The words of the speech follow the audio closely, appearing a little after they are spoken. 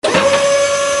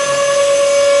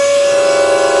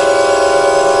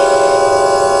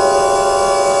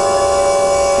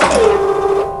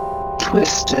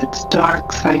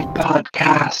Dark Side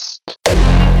Podcast.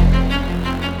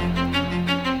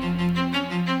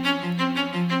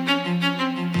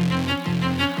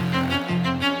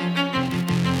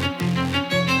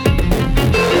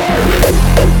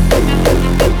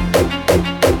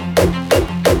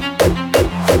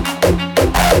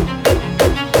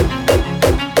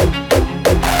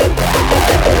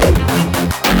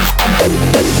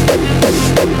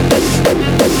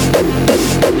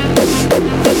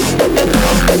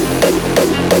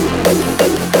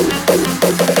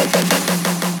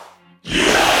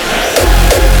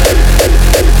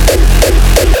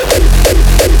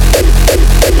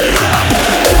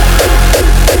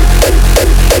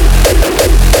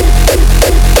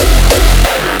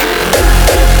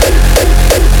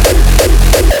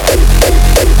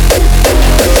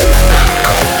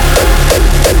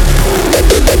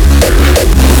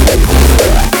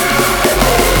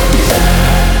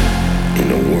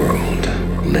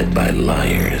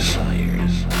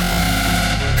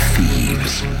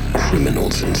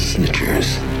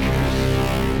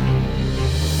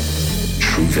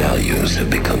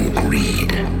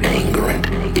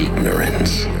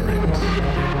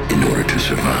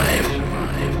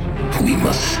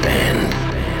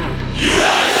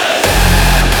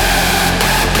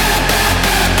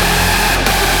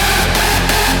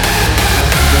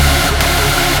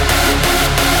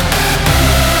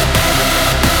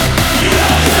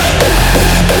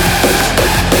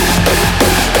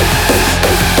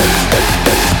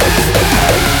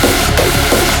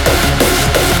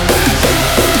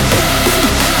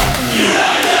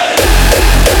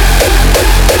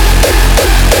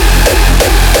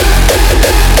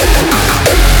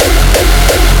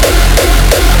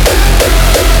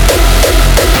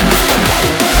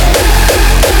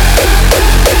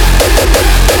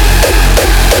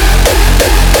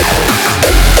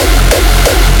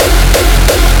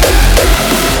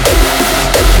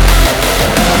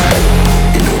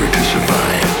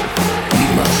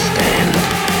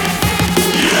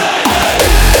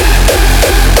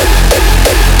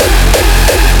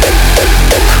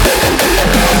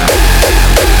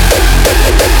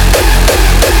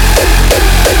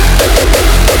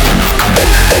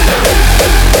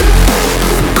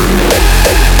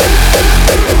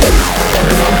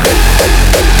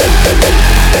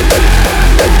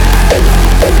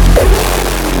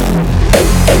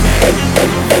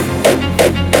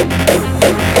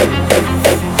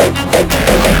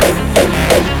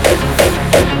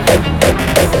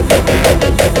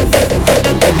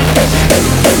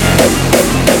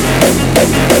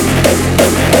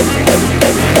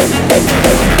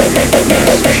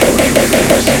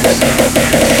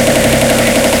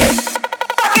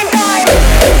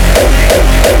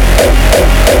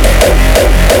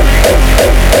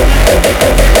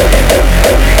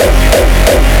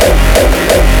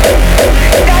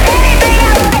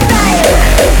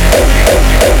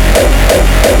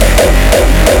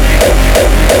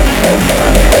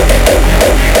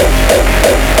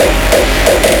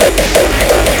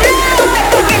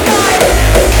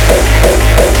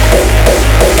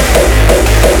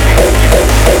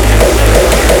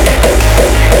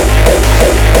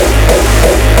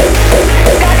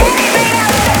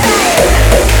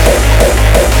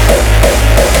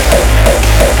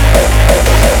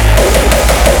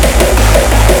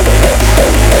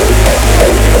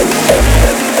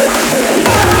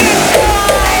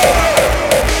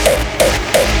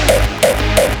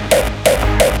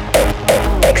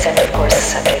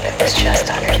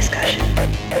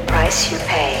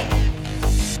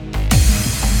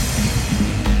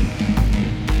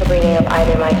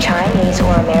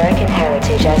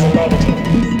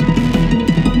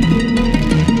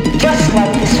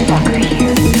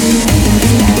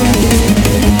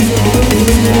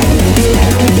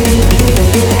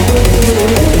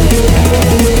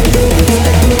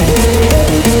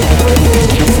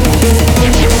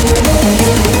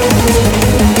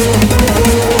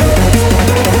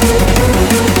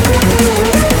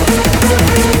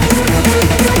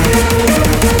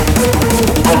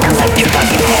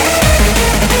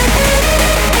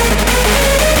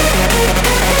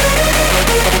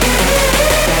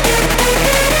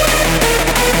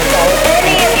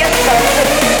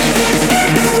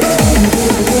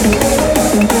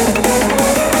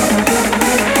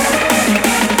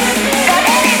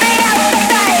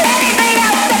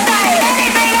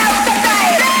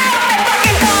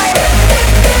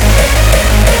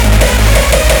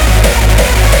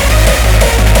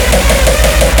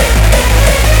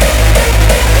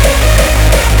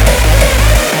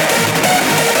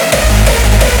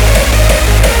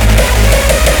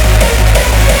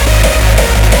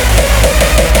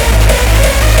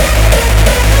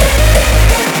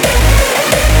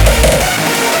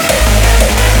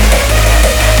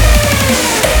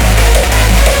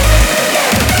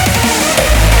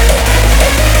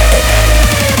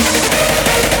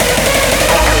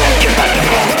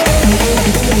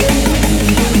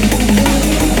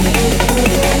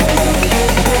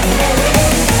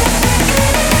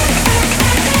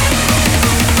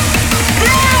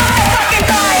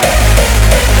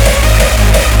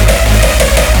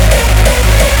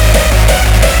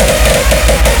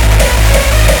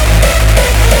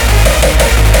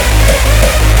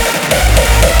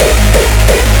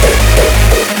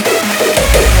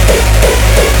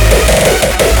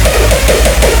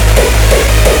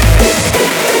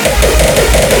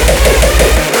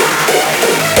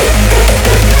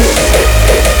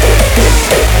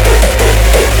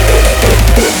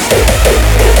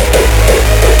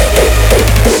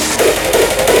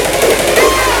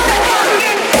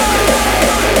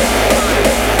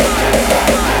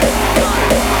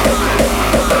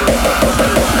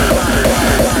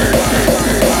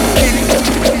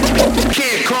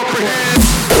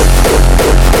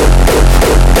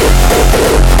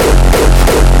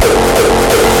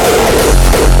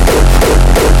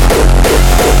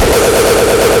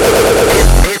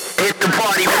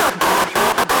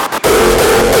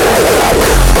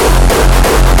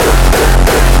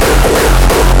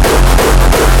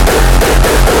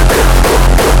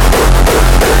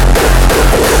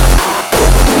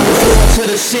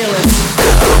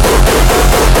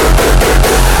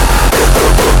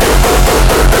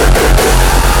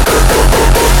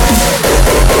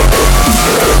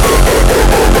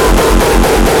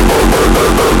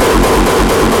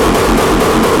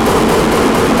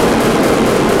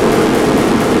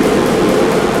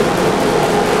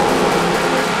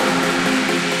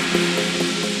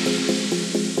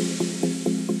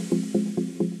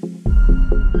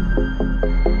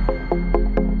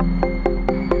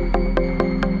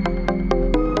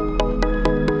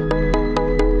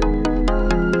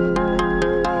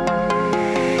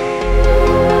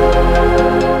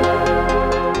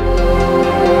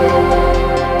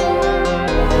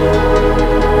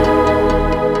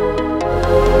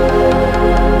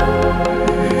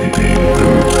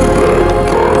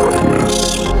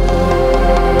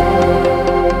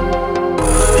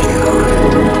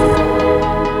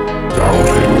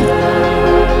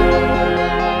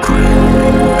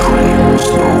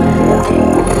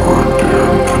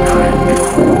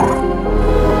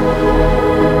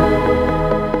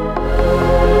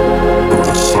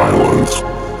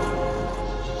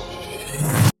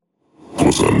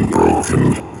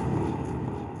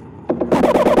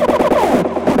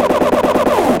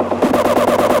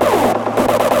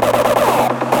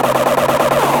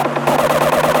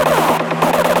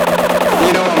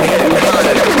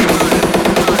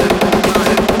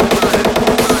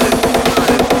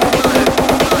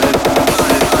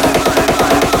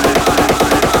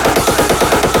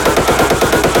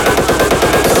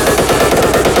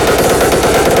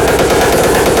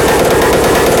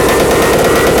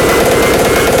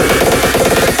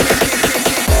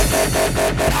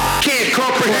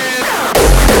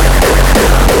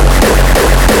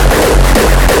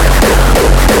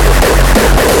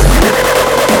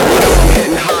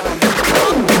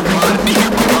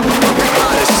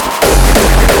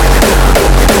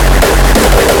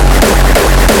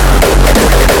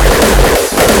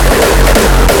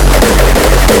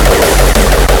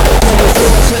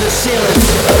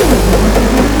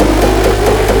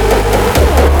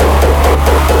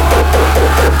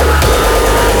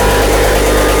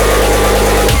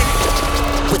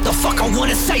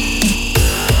 wanna say.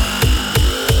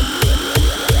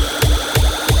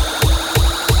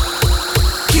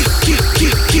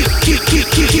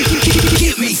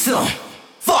 Give me some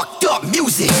fucked up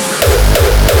music.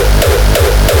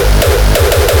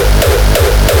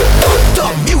 Fucked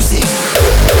up music.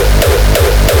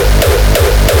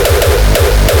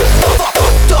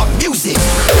 Fucked up music.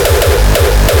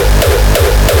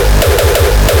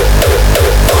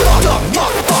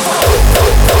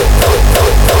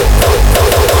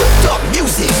 Fucked up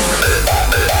music.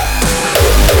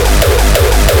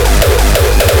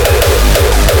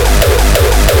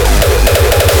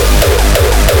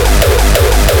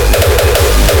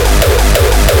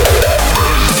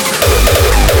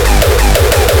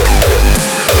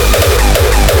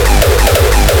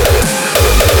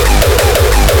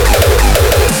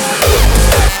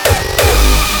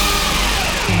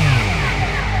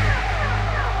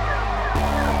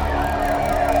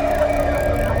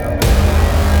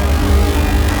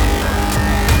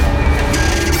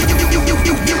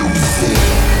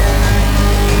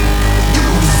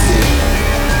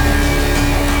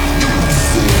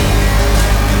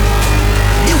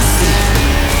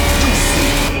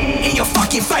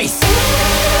 Face.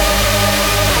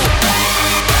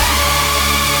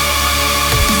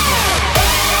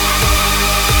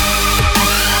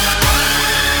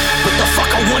 What the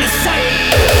fuck I wanna say?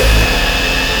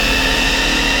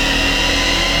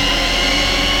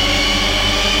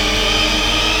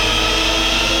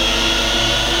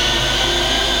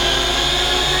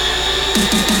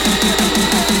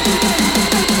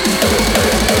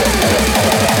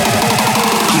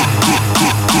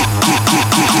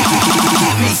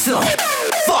 Give me some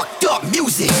fucked up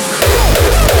music.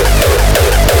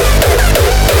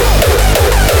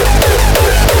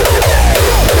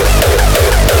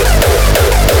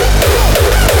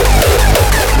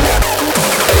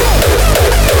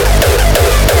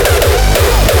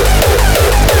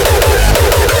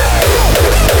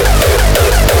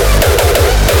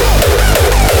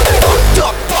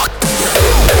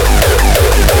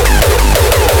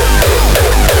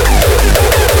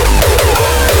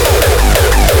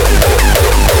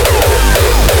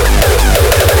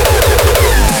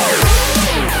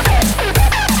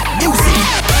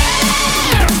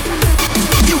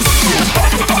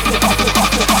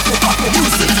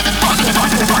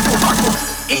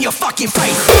 In your fucking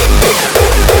face.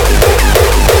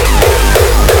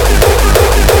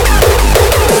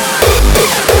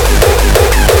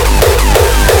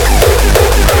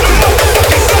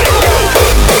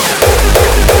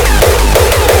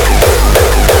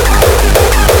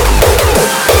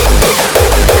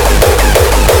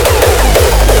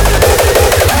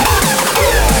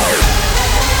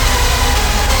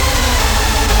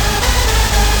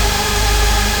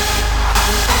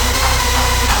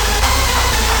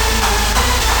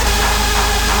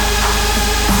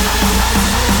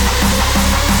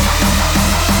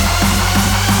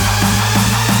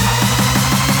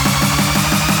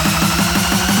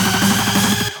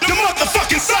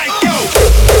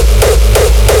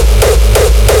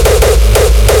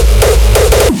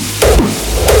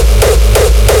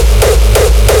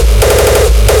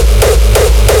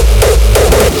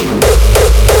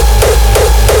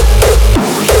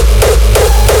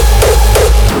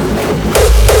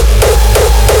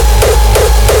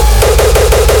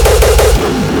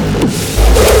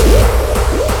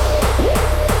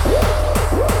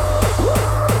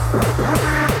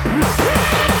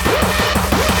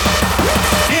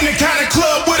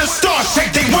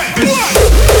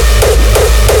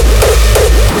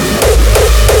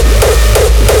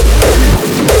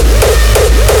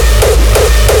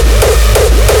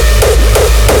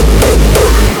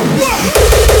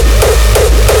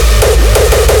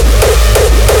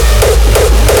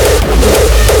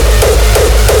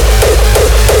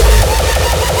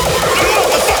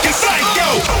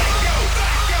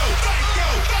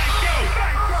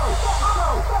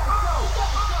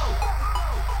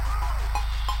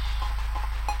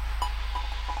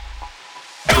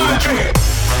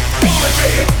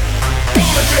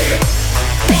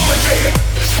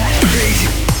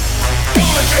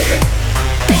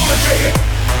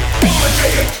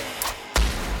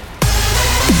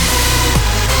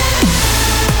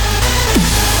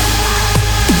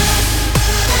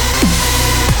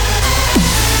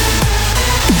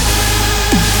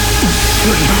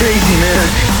 Crazy, man.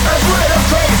 That's right, I'm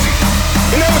crazy.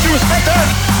 You know what you respect that?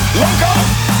 Loco?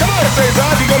 Come on, say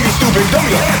Zod, you gonna be stupid. Don't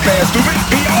be half-ass stupid.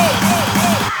 Be all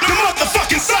the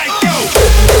motherfucking psycho.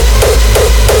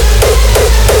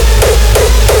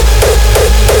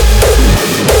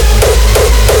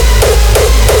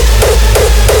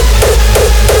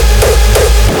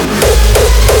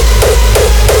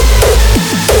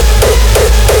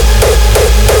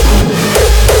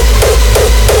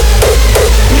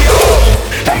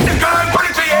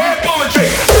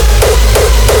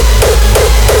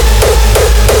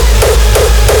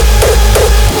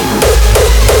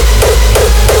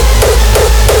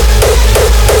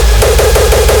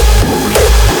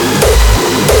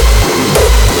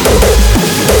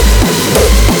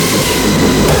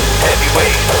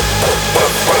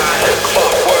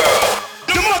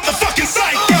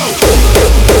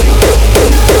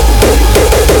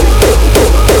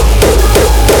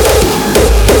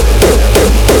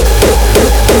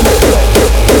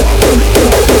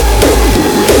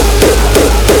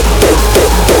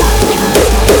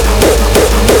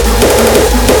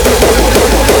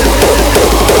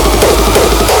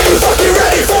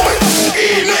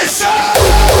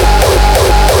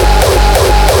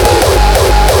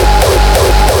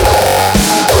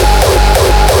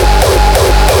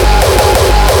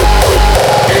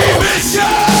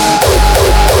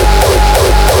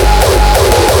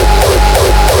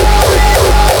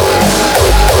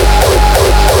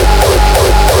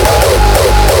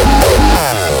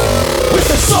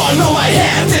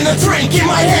 a drink in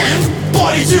my hand.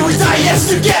 Body to die, yes,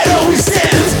 together we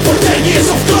stand. For 10 years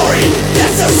of glory,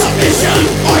 that's a submission.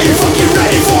 Are you fucking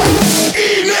ready for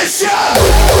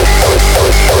emission?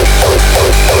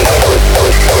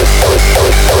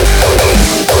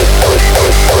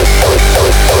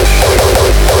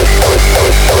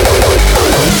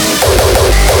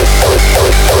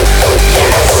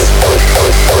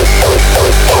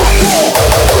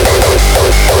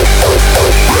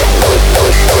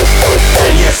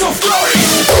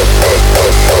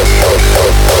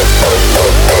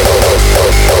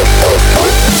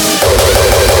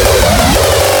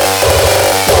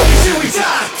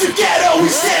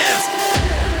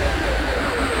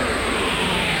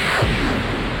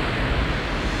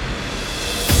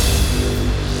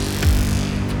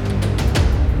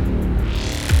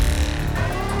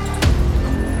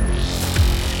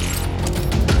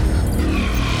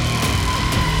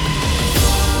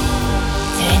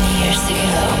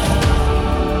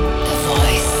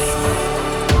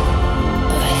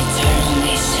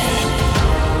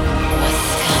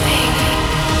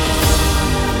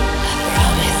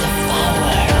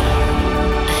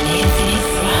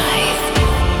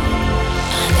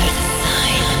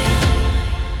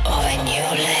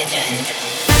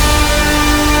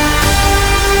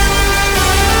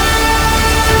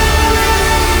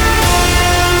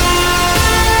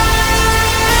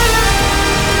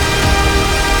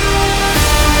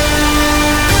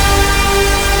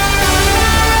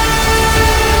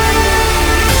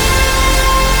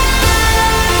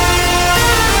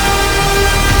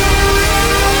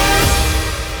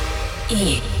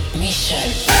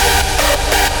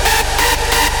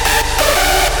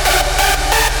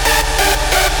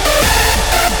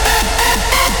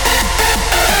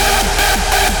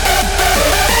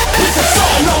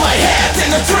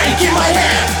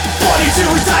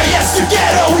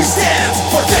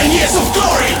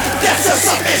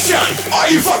 Are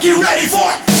you fucking ready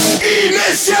for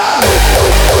emission?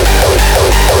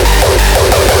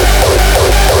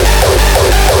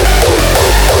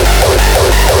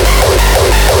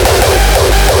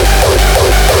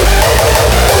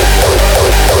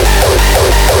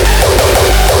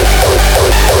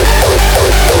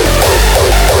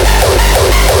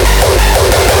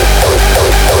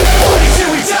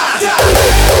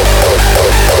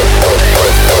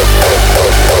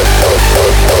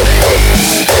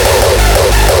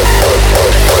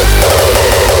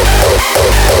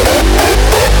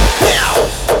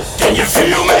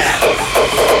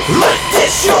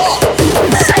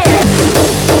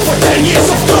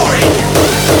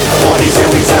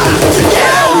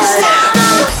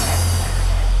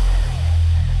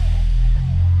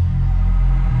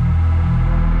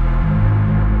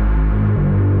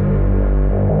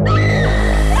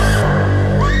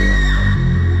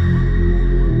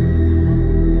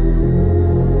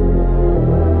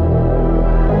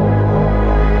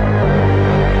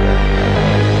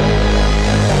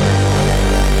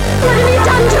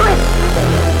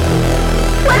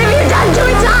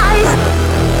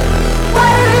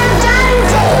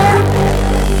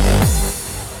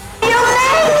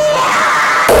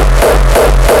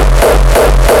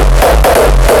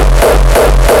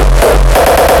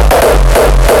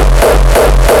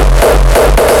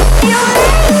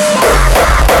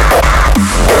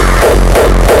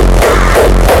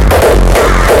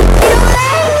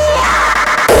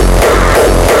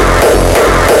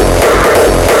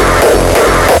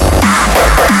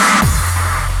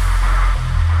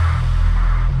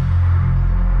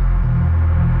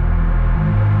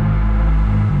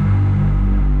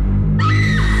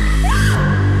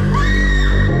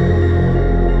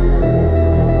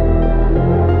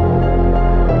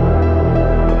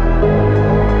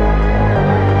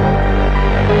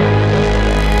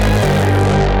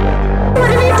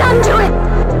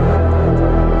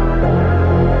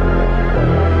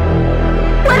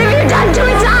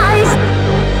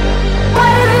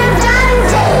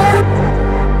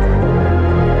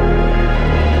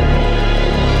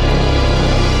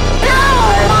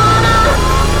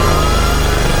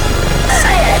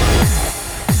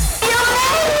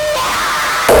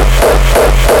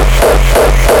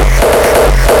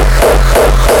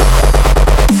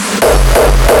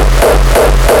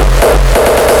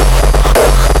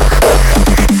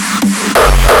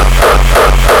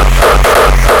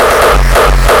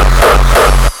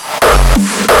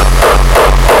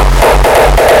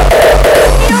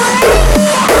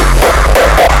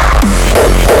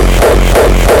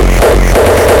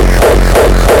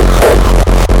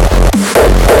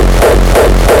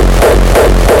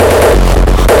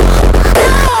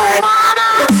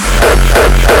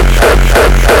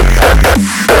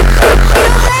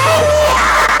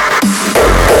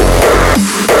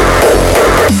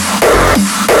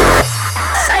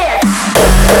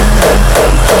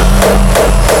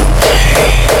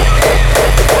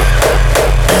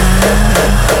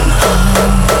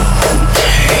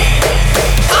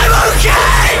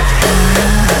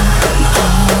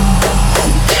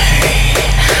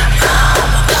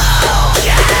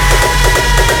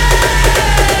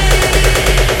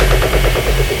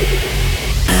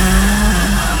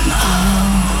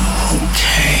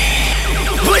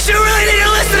 But you really need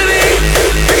to listen to me,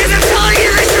 because I'm telling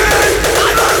you the truth.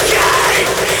 I'm okay.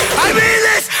 I mean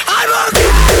this. I'm okay.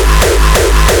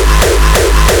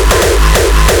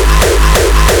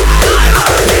 I'm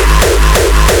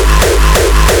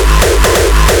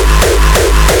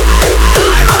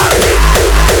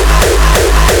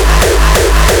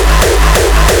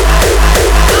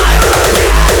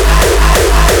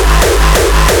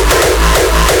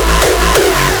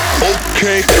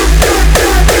okay. Okay.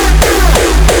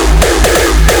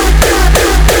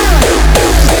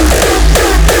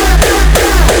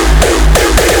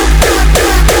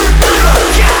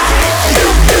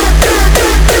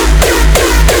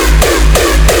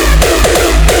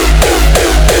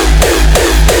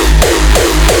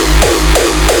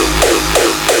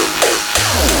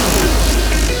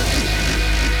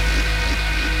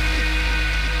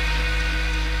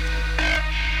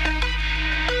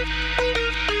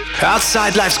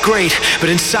 Outside life's great, but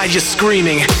inside you're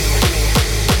screaming.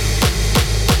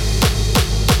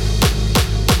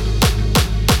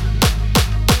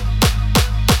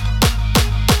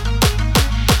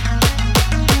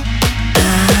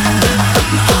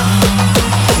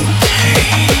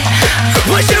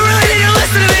 But you really need to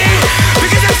listen to me,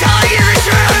 because I'm telling you the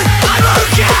truth. I'm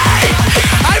okay.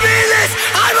 I mean this.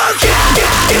 I'm okay.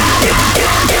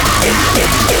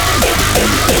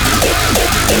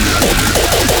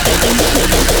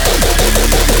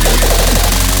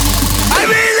 I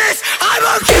mean this. I'm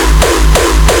okay.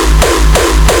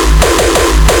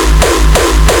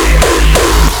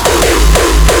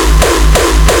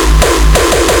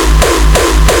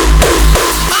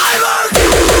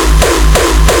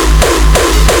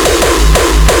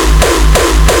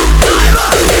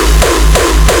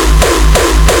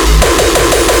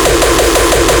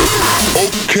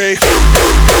 Okay.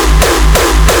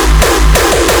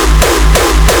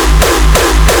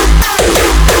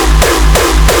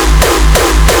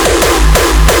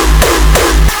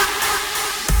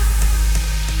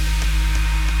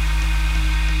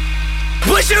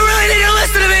 But you really need to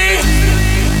listen to me,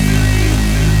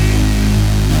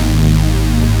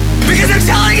 because I'm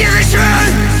telling you the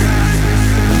truth.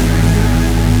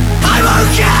 I'm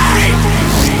okay.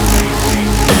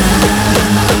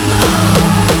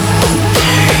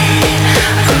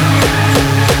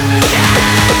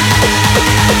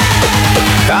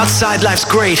 Outside life's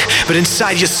great, but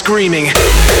inside you're screaming.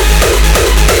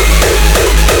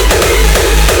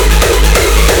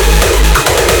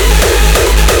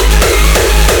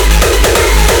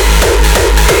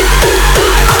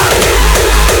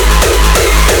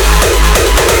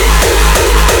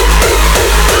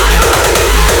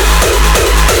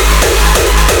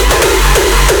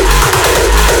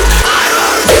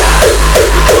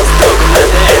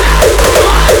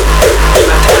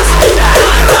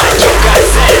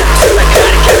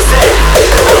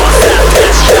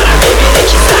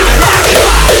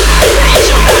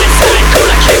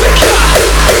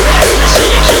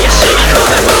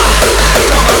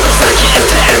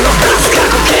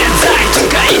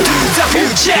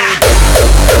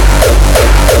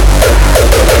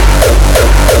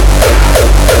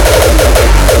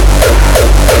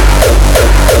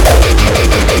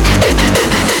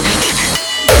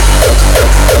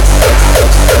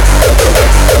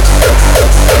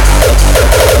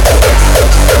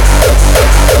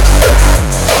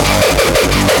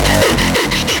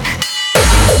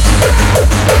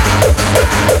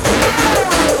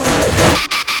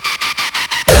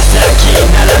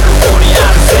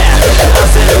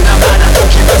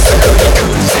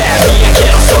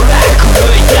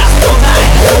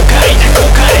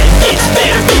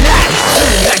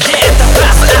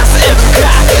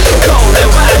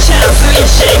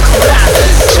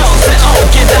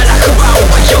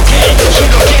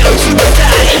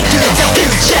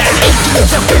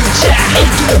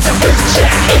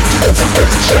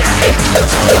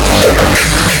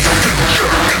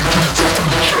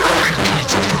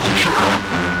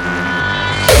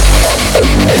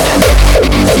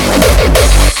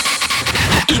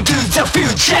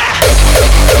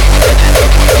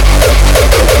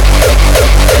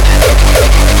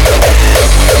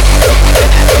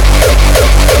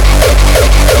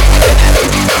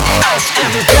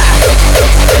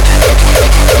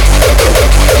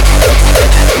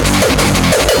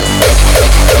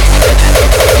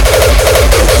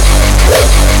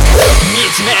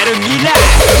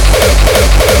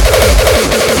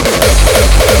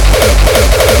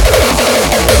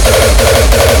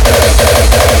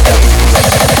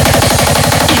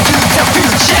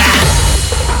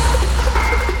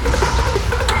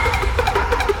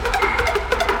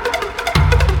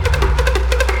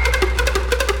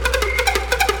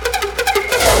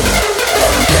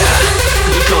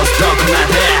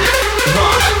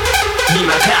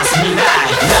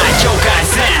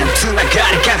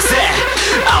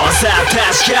 さ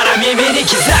確から耳に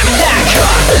刻みなんか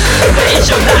異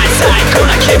常ない最高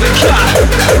な気分か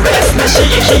別な刺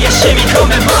激が染み込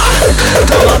めば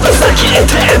どんどん先へ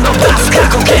手伸ばす過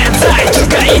去現在と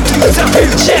か Into the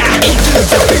future Into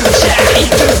the future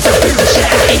Into the future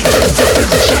Into the future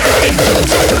Into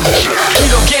the future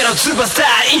広げろ翼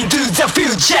Into the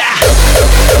future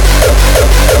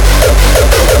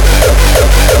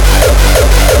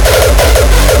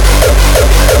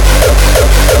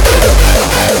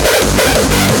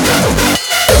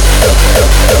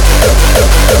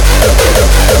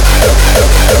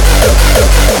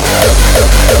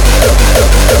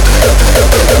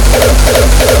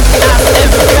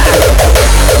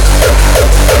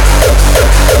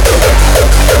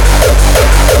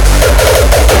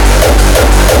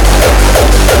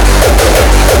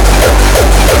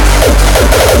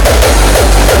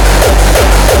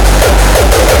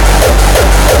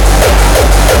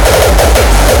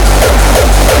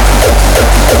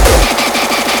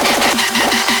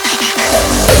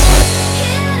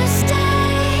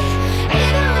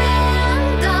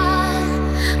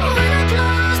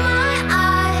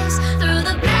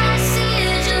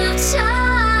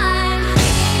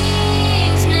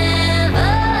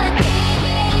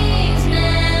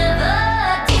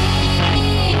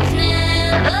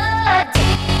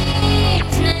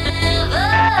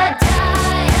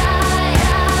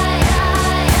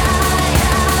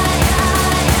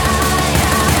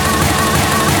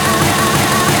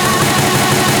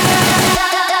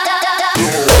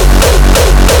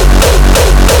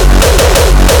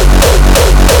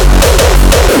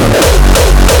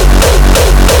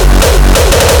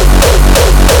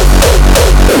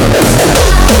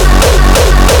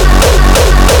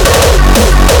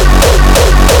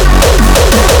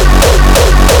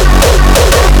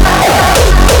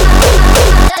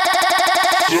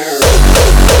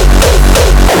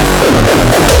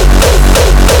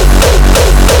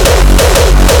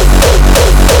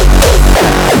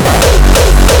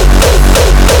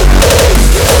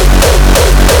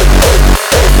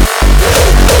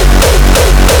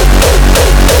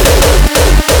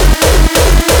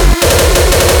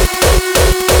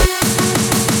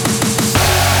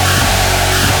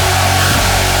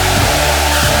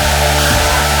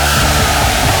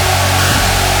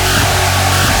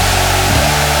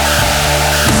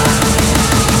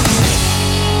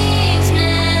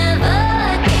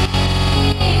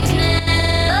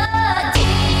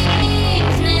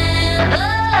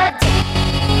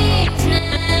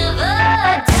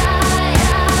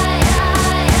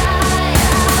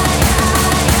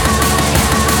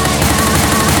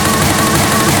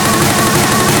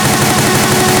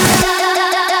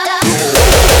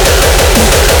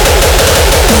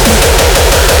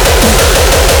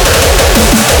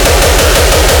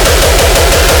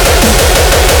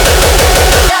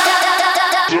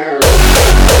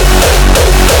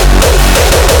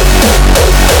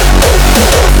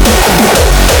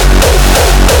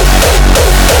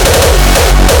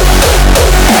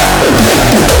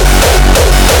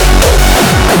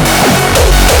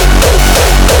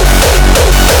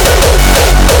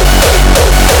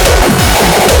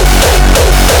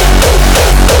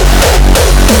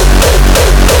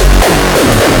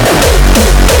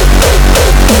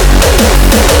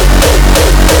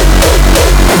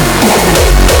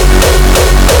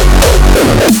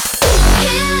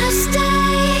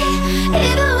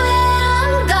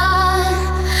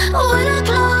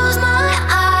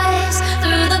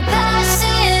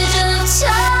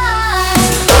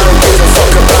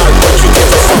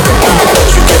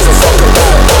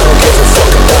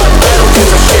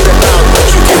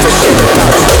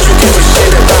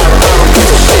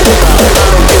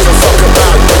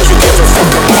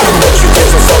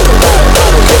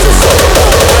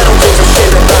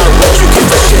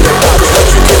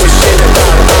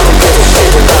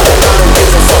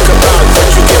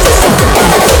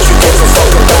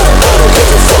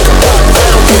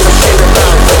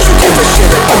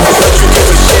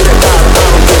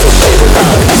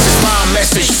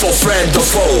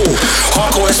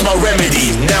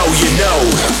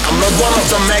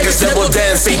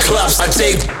I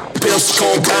take pills,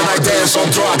 coke, and I dance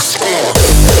on drugs. I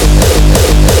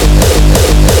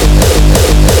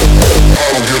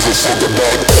don't give a fuck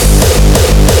about it.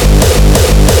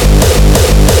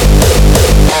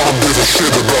 I don't give a shit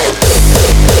about it.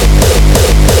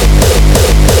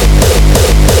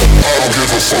 I don't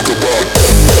give a fuck about it. I don't give a shit about it. I don't give a fuck about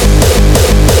it.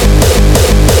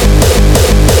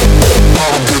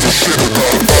 I don't give a shit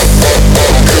about it. I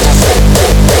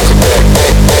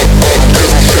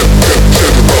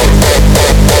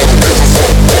don't give a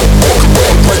fuck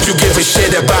about it. What you give a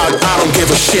shit about? I don't give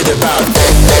a shit about it. I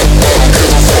don't give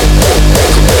a fuck.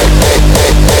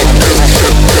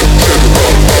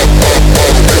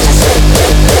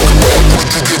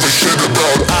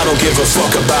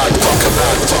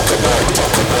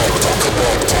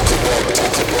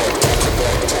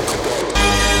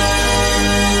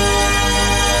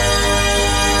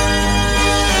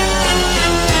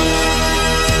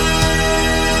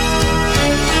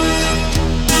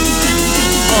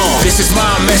 is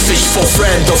my message for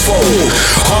friend or foe.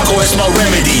 Hardcore is my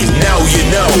remedy, now you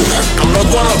know. I'm not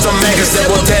one of the maggots that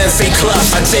will dance in clubs.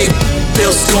 I take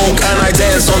pills, coke, and I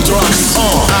dance on drugs.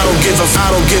 I don't give a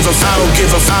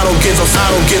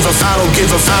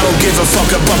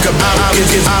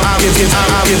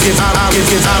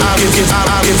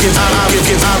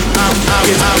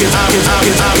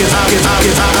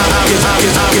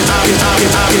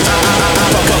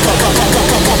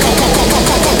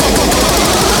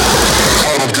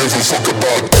fuck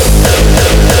about.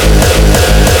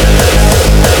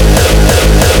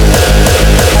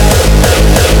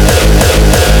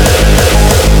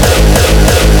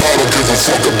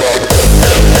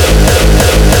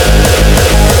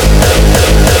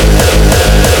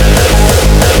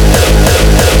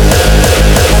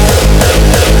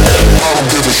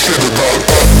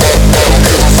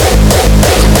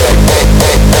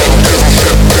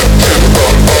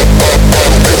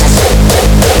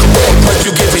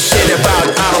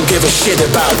 Shit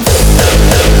about.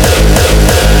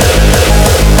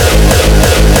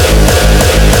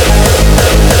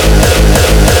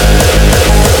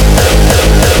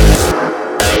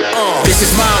 This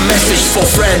is my message for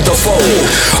friend or foe.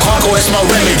 Hardcore is my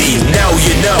remedy, now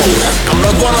you know. I'm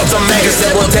not one of the maggots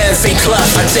that will dance in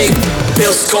clubs. I take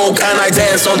pills, coke, and I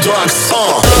dance on drugs.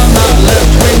 I'm not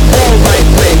left wing or right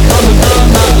wing. I'm not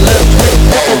left wing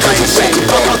or right wing.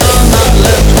 I'm not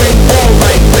left wing or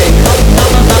right wing. I'm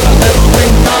not left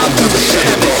wing. I'm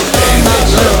not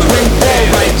left wing or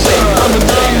right wing. I'm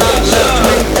not left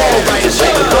wing or right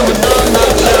wing. I'm not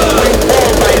left wing or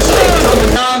right wing.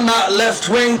 I'm not left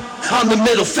wing. I'm the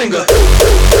middle finger.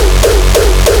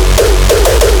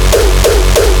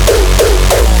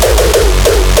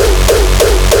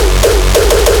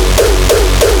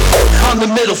 I'm the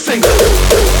middle finger.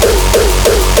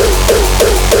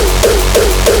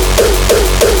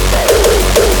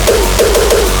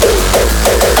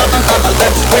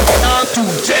 Let's wait on to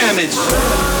damage.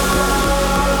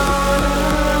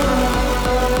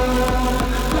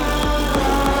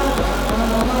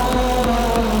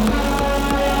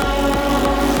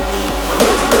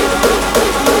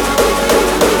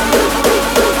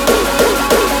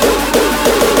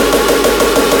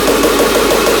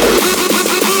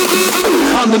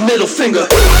 The middle finger.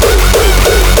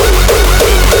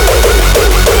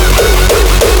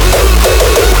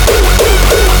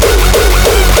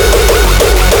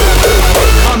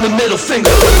 On the middle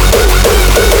finger.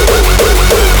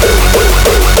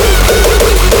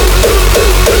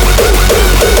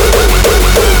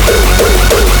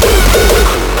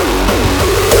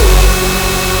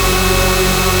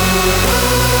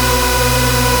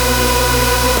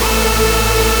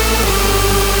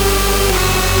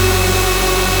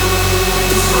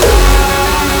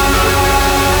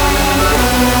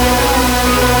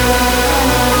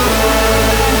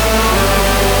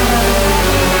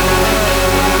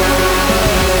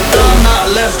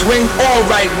 Left wing or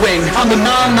right wing. I'm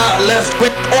not left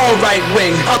wing or right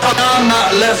wing. I'm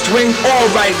not left wing or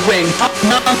right wing. I'm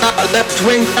not left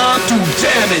wing. I'm do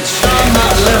damage. I'm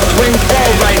not left wing or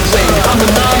right wing. I'm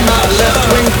not left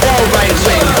wing or right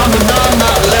wing. I'm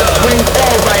not left wing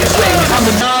or right wing.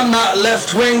 I'm not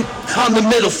left wing. I'm the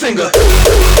middle finger.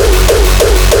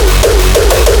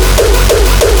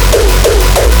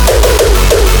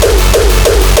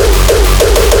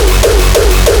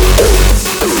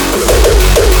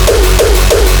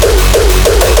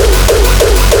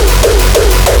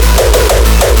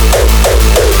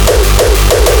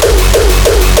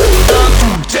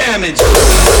 Damage.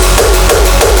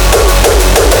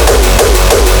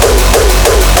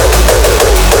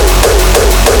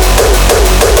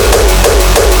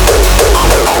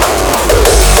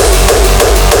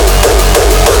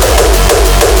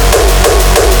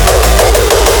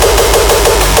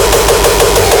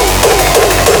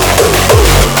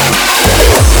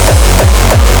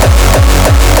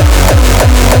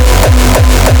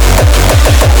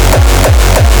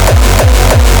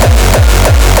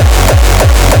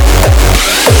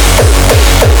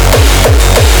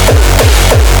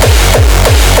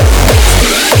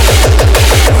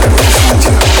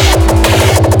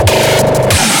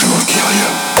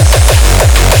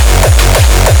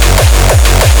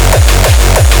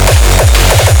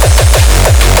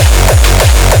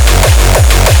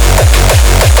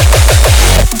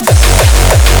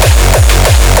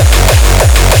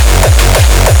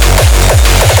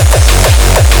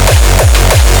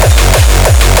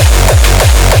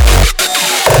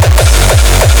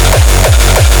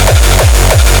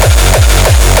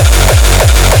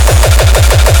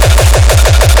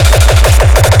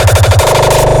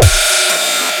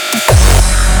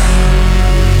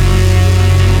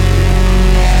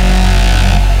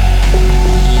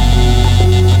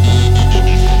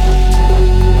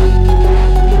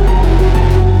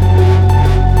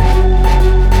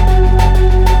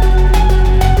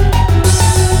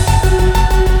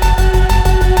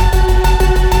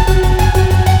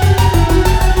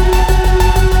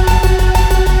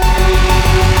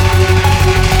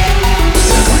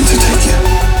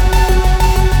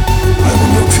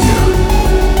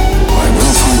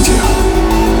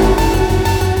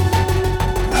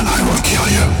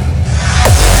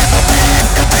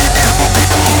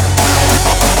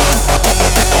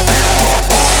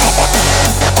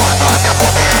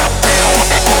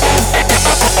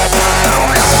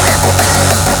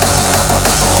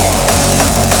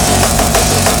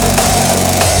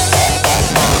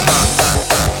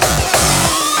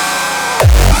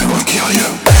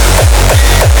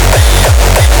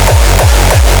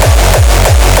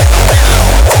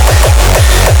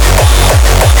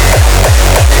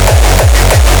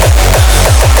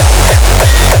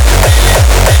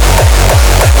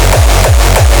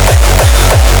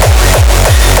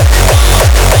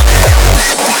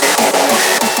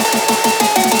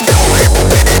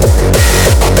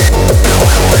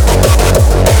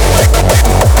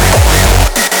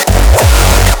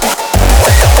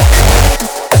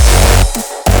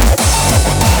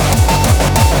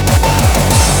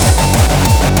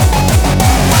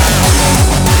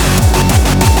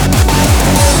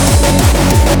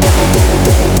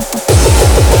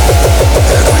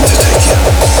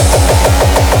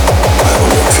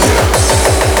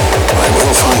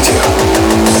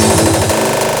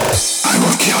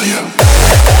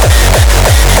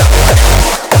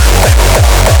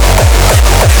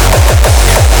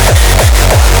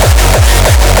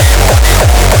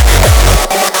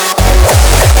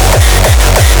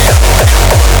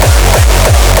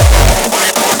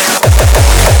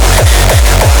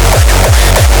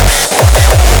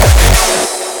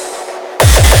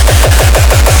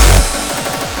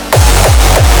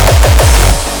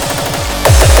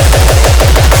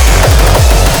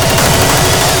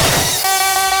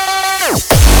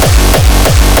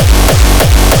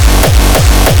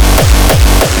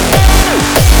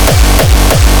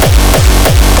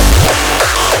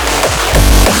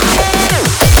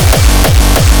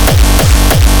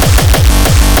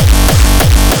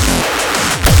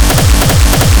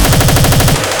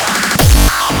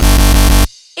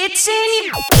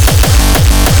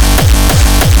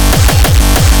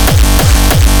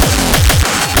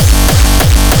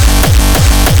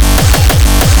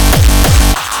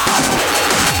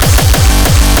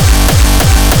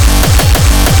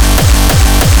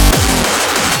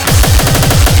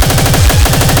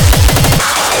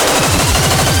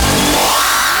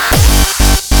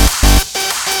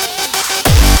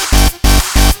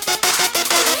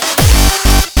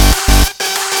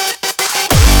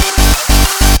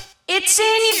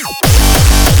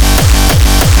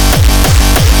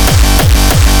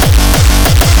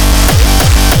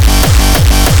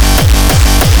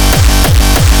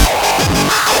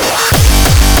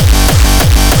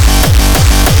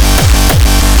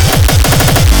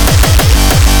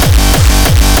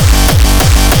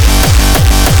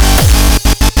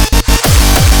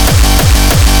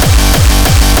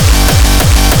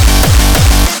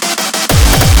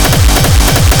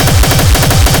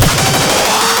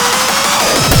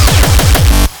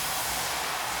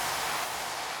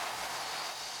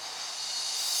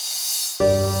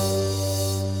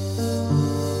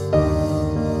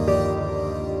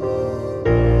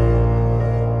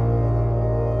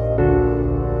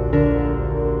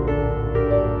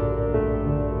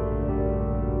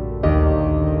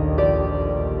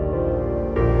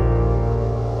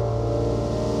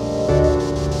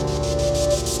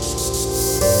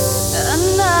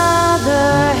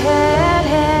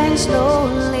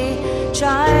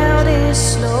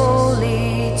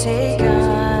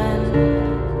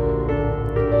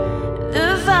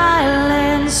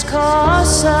 silence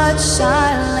cause such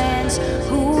silence?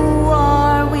 Who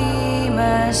are we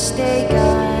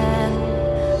mistaken?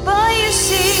 But you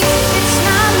see, it's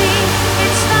not me,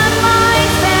 it's not my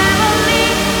family.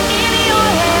 In your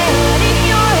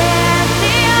head,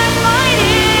 they are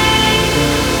fighting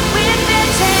with their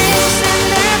tanks and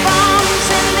their bombs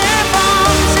and their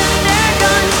bombs and their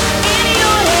guns. In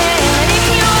your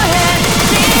head,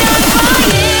 they are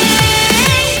fighting.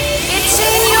 It's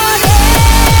in your head,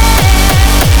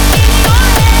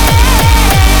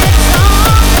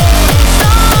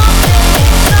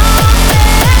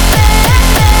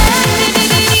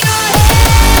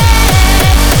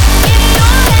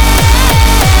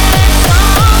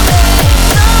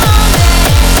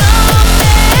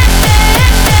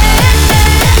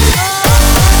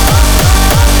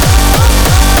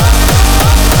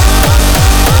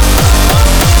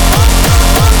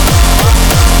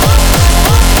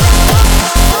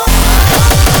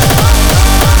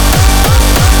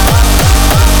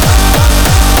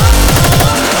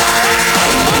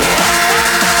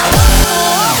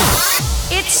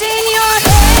 it's in your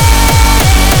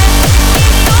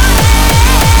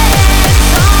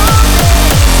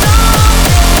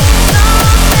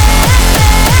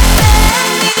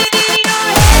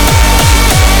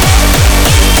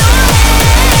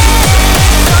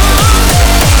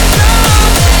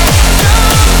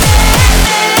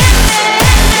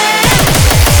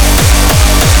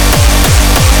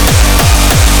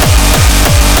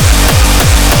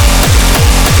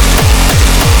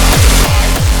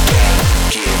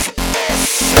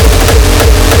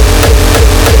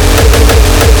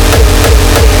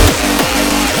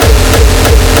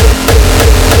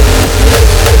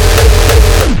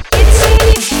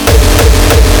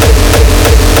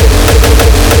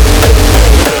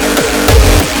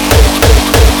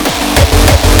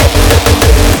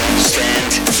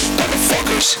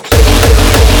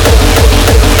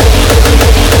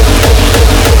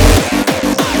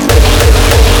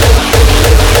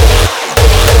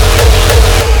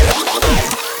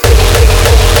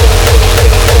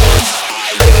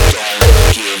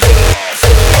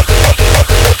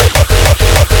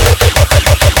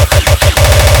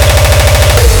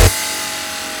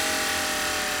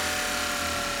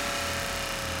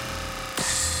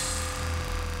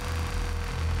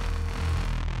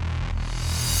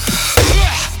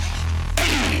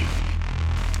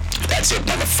That's it,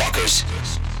 motherfuckers.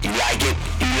 You like it?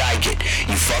 You like it.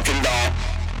 You fucking don't.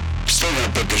 Still gonna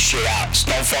put this shit out.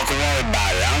 So don't fucking worry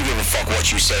about it. I don't give a fuck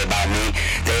what you say about me.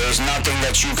 There is nothing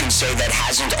that you can say that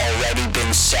hasn't already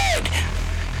been said.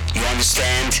 You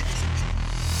understand?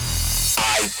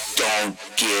 I don't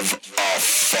give a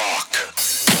fuck.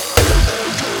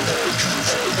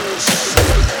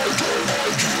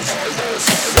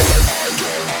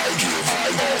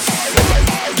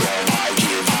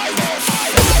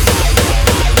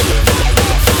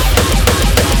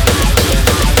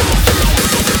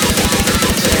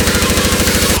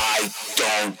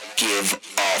 Give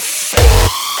a fuck.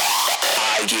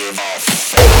 I give a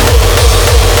fuck.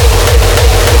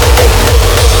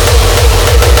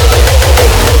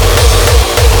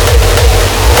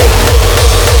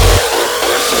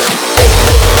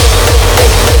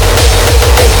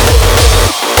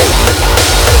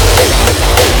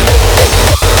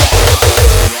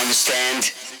 You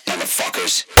understand,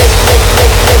 motherfuckers?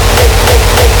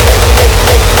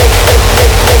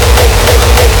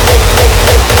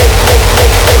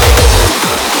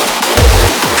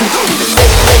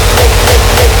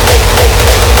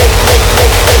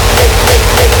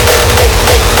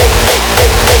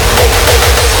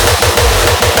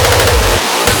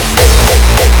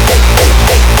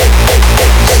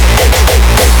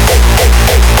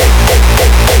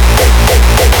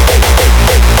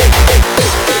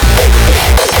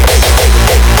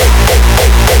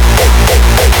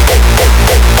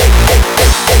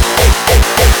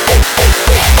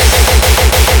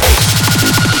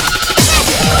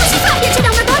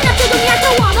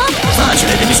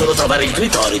 Trovare il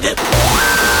clitoride.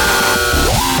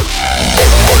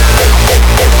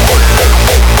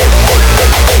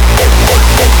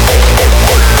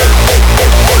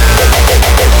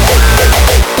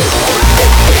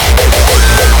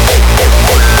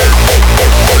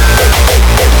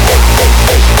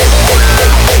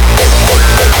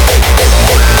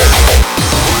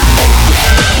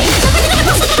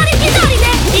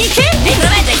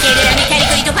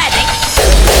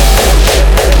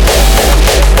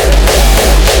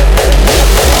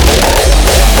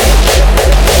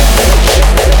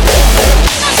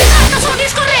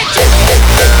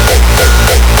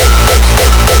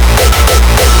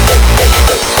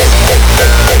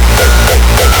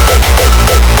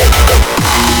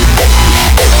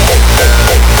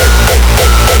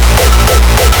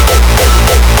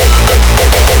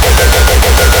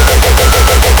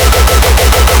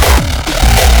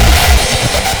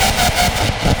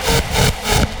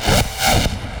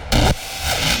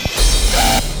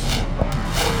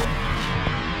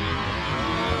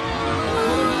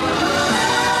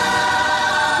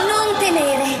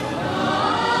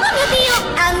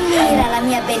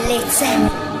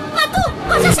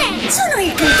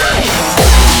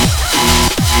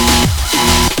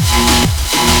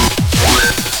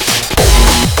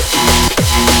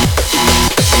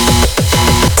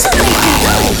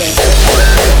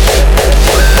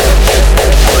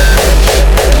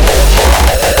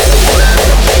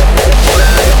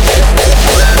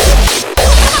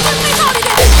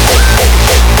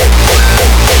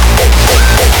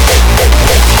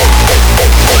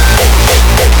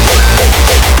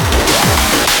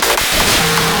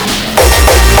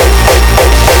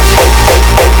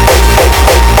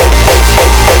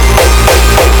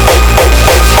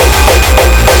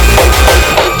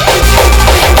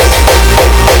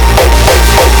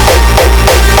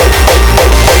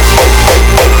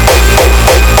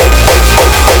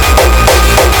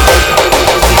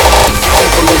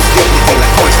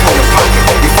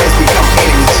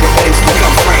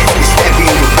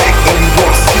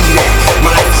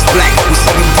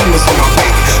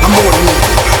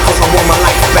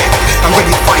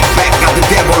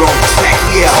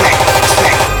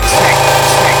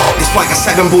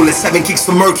 7 bullets, 7 kicks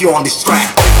to murk you on this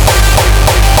track.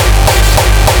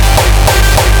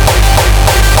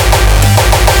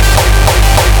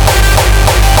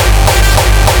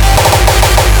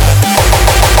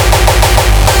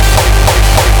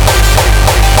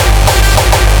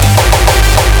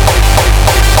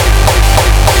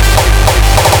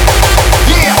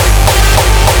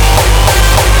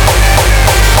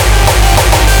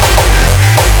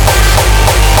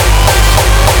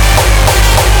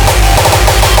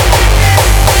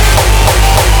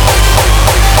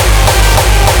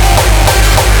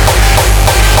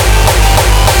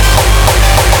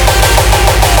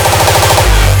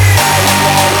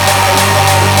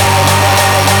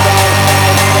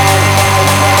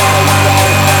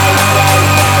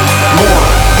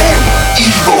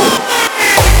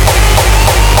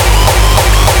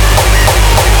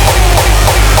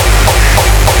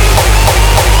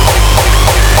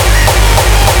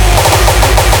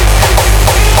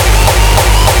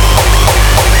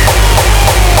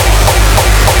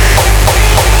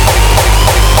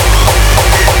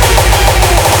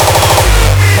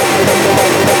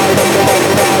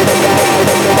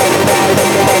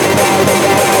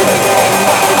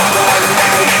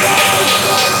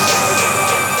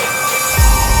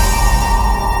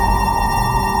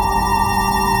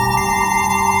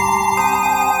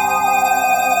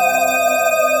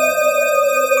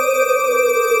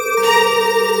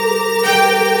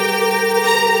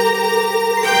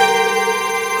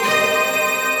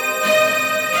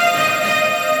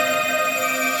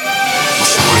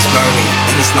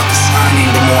 It's not the sun in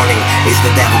the morning, it's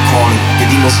the devil calling. The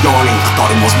demon's yawning. I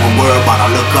thought it was my world, but I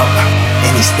look up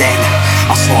and instead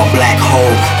I saw a black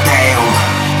hole. Damn,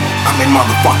 I'm in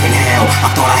motherfucking hell. I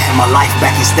thought I had my life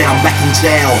back, instead I'm back in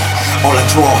jail. All I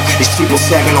draw is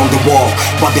 777 on the wall,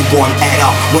 but they won't add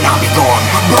up when I be gone.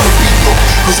 I burn people,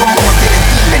 cause I'm more than a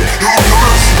demon. Have no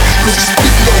mercy, cause you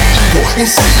speak no evil and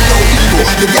see no evil.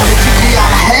 The devil kick me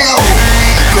out of hell,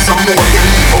 cause I'm more than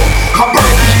evil. I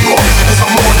burn people, cause I'm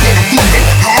more than a demon.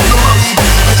 Have no mercy,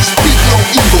 cause you speak no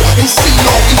evil and see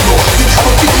no evil. The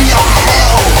devil kick me out of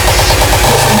hell,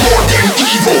 cause I'm more than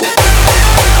evil.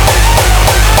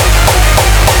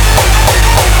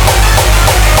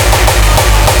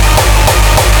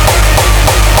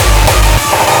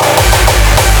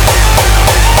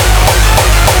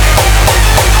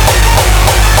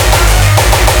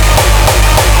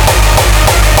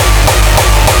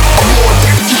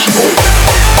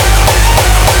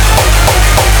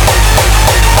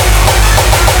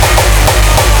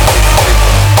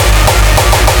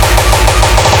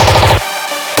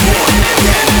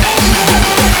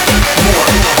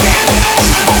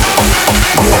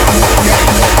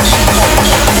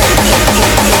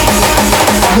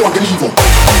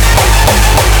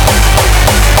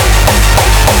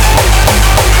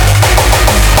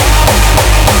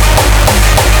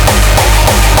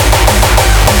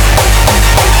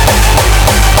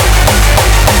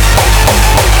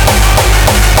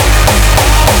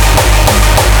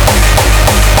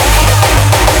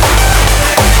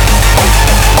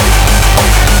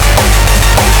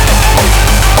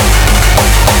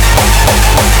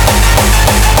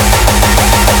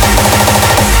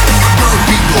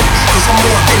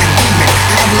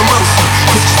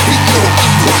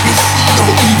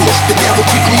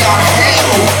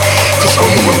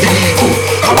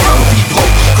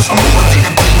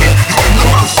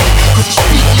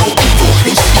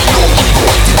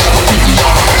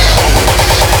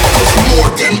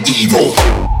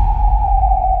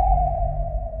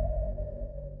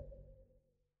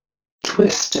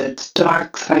 Twisted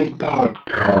Dark Side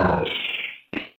Podcast.